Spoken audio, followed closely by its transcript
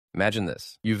Imagine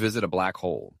this. You visit a black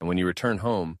hole, and when you return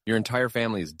home, your entire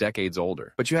family is decades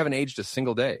older, but you haven't aged a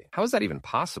single day. How is that even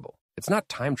possible? It's not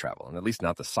time travel, and at least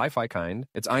not the sci-fi kind.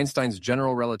 It's Einstein's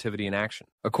general relativity in action.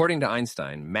 According to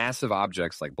Einstein, massive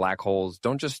objects like black holes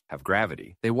don't just have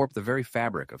gravity, they warp the very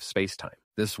fabric of space-time.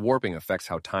 This warping affects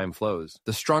how time flows.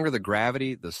 The stronger the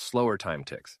gravity, the slower time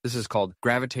ticks. This is called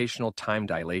gravitational time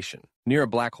dilation. Near a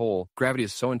black hole, gravity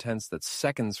is so intense that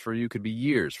seconds for you could be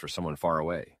years for someone far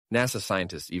away. NASA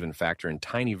scientists even factor in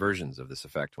tiny versions of this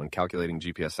effect when calculating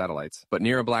GPS satellites. But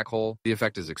near a black hole, the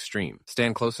effect is extreme.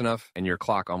 Stand close enough, and your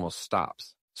clock almost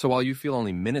stops. So while you feel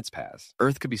only minutes pass,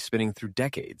 Earth could be spinning through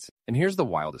decades. And here's the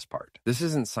wildest part. This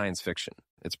isn't science fiction.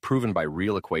 It's proven by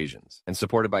real equations and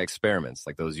supported by experiments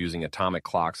like those using atomic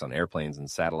clocks on airplanes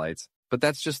and satellites. But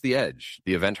that's just the edge,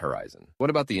 the event horizon. What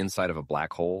about the inside of a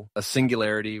black hole? A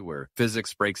singularity where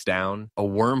physics breaks down? A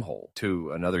wormhole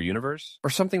to another universe? Or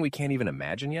something we can't even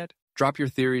imagine yet? Drop your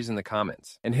theories in the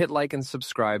comments and hit like and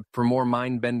subscribe for more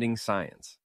mind-bending science.